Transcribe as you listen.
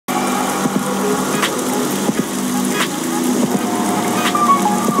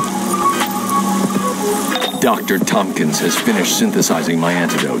Dr. Tompkins has finished synthesizing my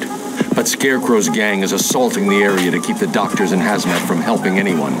antidote, but Scarecrow's gang is assaulting the area to keep the doctors in hazmat from helping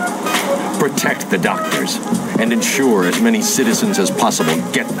anyone. Protect the doctors, and ensure as many citizens as possible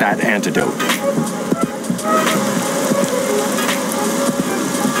get that antidote.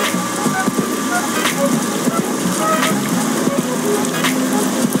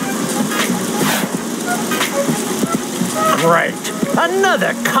 Great.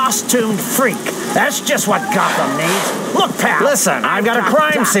 Another costumed freak. That's just what Gotham needs. Look, pal. Listen, I've got a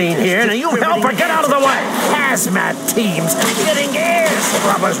crime scene here. Now you help her get out of the way. Hazmat teams getting air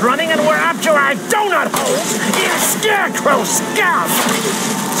scrubbers running, and we're after our donut holes in Scarecrow scum.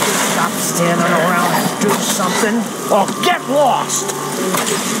 Stop standing around and do something, or get lost.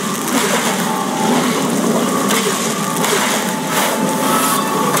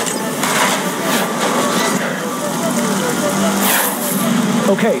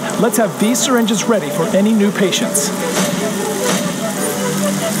 Okay, let's have these syringes ready for any new patients.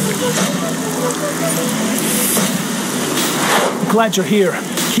 Glad you're here.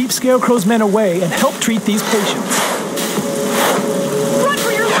 Keep Scarecrow's men away and help treat these patients. Run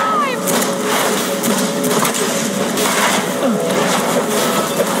for your lives!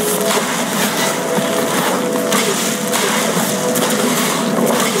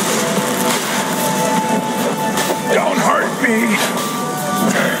 Don't hurt me!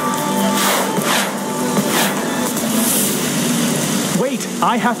 Wait,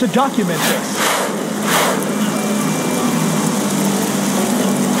 I have to document this.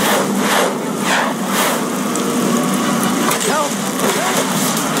 Help!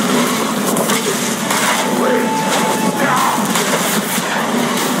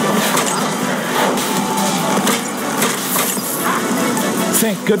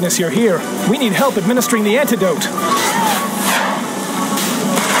 Thank goodness you're here. We need help administering the antidote.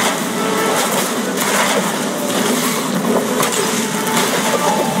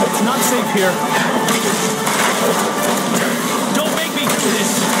 Not safe here. Don't make me do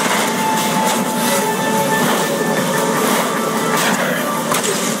this.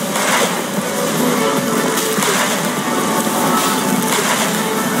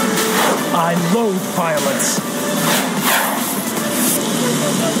 I loathe violence.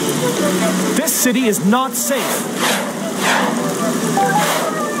 This city is not safe.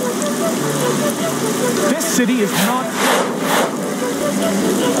 This city is not safe.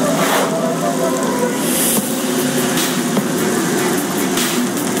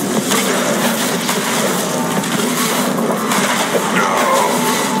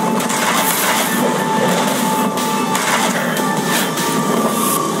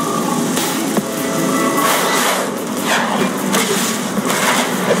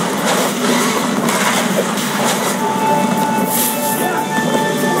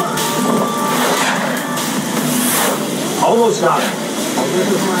 Almost got it.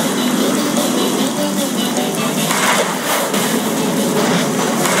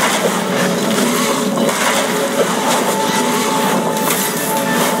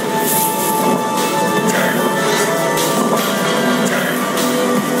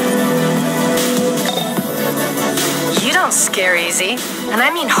 You don't scare easy. And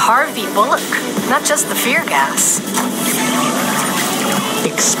I mean Harvey Bullock, not just the fear gas.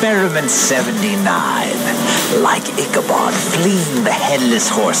 Experiment 79. Like Ichabod fleeing the Headless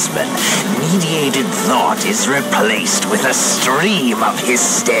Horseman, mediated thought is replaced with a stream of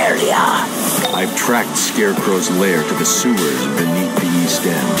hysteria. I've tracked Scarecrow's lair to the sewers beneath the East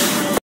End.